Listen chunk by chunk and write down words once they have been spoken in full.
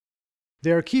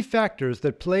There are key factors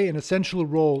that play an essential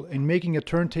role in making a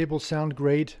turntable sound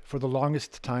great for the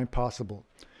longest time possible.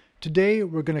 Today,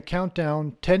 we're going to count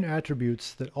down 10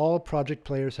 attributes that all Pro-Ject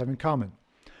players have in common,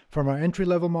 from our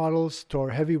entry-level models to our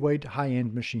heavyweight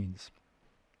high-end machines.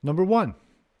 Number 1.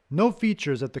 No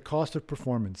features at the cost of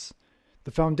performance.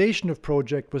 The foundation of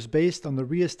Pro-Ject was based on the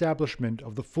re-establishment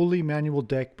of the fully manual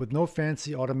deck with no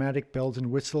fancy automatic bells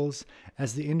and whistles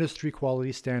as the industry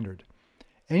quality standard.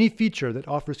 Any feature that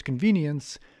offers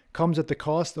convenience comes at the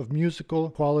cost of musical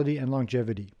quality and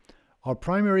longevity. Our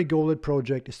primary goal at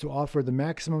Pro-Ject is to offer the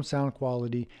maximum sound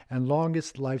quality and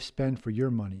longest lifespan for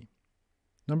your money.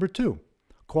 Number 2.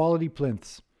 Quality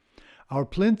plinths. Our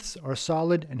plinths are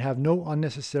solid and have no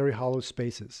unnecessary hollow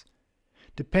spaces.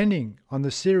 Depending on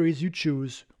the series you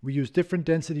choose, we use different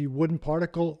density wooden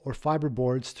particle or fiber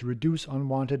boards to reduce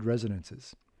unwanted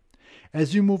resonances.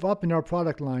 As you move up in our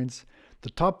product lines, the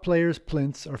top players'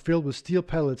 plinths are filled with steel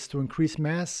pellets to increase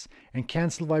mass and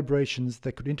cancel vibrations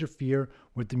that could interfere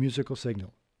with the musical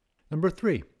signal. Number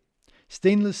 3.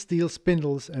 Stainless steel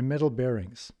spindles and metal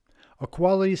bearings. A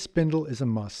quality spindle is a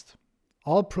must.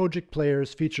 All Pro-Ject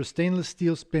players feature stainless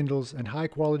steel spindles and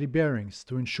high-quality bearings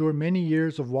to ensure many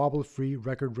years of wobble-free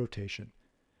record rotation.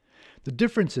 The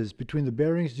differences between the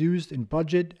bearings used in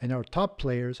budget and our top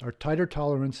players are tighter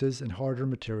tolerances and harder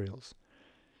materials.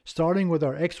 Starting with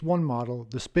our X1 model,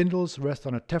 the spindles rest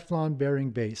on a Teflon bearing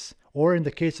base, or in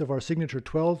the case of our Signature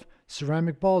 12,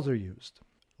 ceramic balls are used.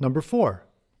 Number 4.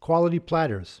 Quality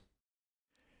platters.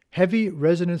 Heavy,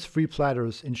 resonance-free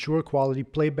platters ensure quality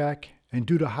playback and,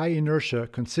 due to high inertia,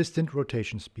 consistent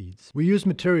rotation speeds. We use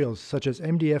materials such as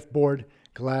MDF board,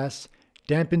 glass,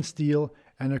 dampened steel,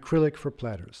 and acrylic for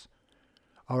platters.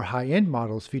 Our high-end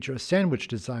models feature a sandwich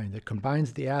design that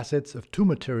combines the assets of two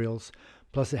materials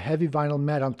plus a heavy vinyl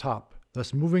mat on top,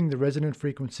 thus moving the resonant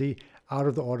frequency out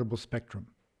of the audible spectrum.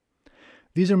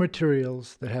 These are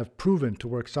materials that have proven to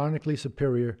work sonically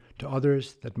superior to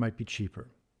others that might be cheaper.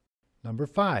 Number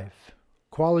 5.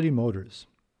 Quality motors.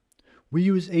 We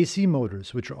use AC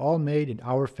motors, which are all made in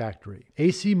our factory.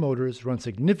 AC motors run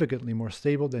significantly more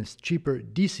stable than cheaper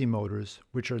DC motors,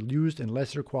 which are used in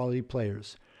lesser quality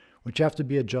players, which have to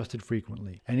be adjusted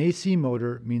frequently. An AC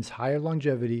motor means higher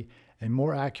longevity and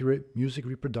more accurate music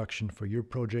reproduction for your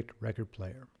Pro-Ject record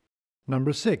player.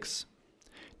 Number 6.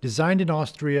 Designed in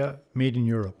Austria, made in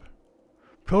Europe.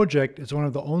 Pro-Ject is one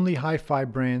of the only hi-fi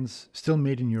brands still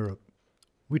made in Europe.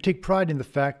 We take pride in the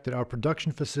fact that our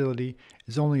production facility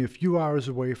is only a few hours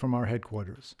away from our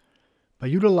headquarters. By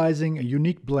utilizing a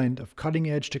unique blend of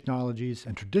cutting-edge technologies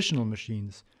and traditional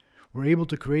machines, we're able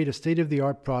to create a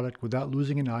state-of-the-art product without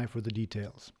losing an eye for the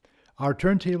details. Our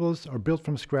turntables are built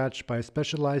from scratch by a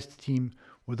specialized team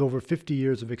with over 50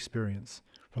 years of experience.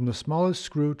 From the smallest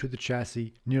screw to the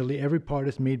chassis, nearly every part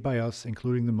is made by us,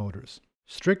 including the motors.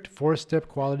 Strict 4-step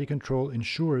quality control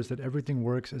ensures that everything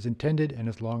works as intended and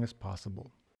as long as possible.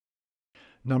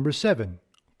 Number 7.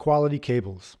 Quality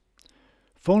cables.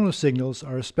 Phono signals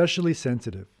are especially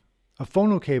sensitive. A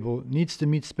phono cable needs to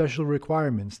meet special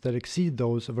requirements that exceed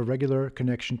those of a regular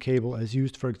connection cable as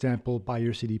used, for example, by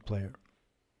your CD player.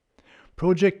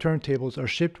 Pro-Ject turntables are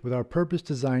shipped with our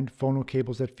purpose-designed phono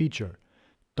cables that feature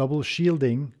double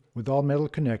shielding with all metal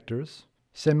connectors,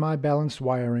 semi-balanced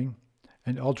wiring,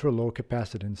 and ultra-low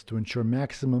capacitance to ensure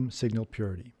maximum signal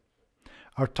purity.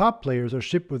 Our top players are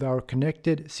shipped with our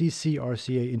connected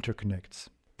CC-RCA interconnects.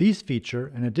 These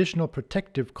feature an additional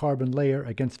protective carbon layer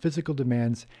against physical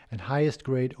demands and highest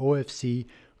grade OFC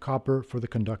copper for the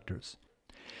conductors.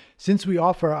 Since we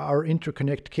offer our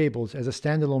interconnect cables as a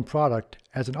standalone product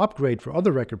as an upgrade for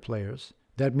other record players,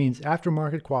 that means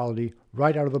aftermarket quality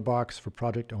right out of the box for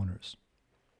Pro-Ject owners.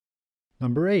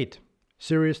 Number 8.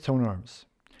 Serious tone arms.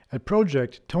 At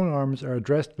Pro-Ject, tone arms are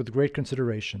addressed with great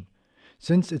consideration.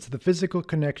 Since it's the physical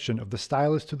connection of the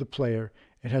stylus to the player,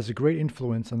 it has a great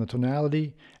influence on the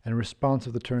tonality and response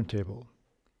of the turntable.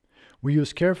 We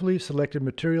use carefully selected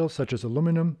materials such as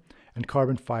aluminum and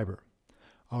carbon fiber.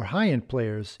 Our high-end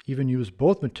players even use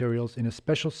both materials in a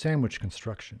special sandwich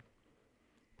construction.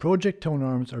 Pro-Ject tone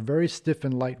arms are very stiff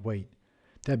and lightweight.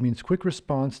 That means quick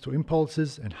response to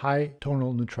impulses and high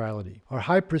tonal neutrality. Our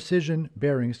high-precision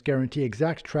bearings guarantee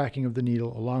exact tracking of the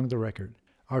needle along the record.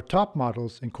 Our top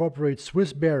models incorporate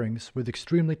Swiss bearings with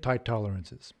extremely tight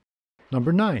tolerances.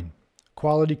 Number 9.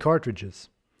 Quality cartridges.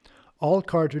 All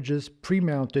cartridges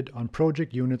pre-mounted on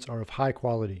Pro-Ject units are of high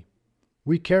quality.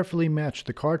 We carefully match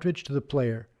the cartridge to the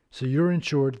player, so you're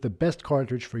ensured the best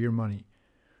cartridge for your money.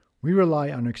 We rely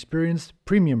on experienced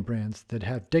premium brands that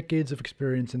have decades of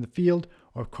experience in the field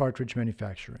or cartridge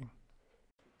manufacturing.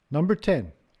 Number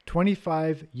 10.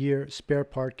 25-year spare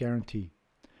part guarantee.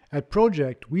 At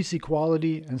Pro-Ject, we see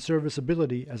quality and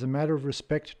serviceability as a matter of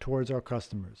respect towards our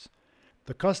customers.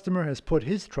 The customer has put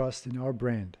his trust in our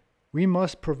brand. We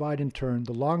must provide in turn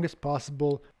the longest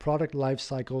possible product life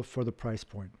cycle for the price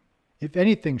point. If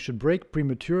anything should break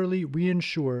prematurely, we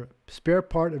ensure spare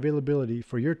part availability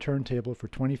for your turntable for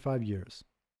 25 years.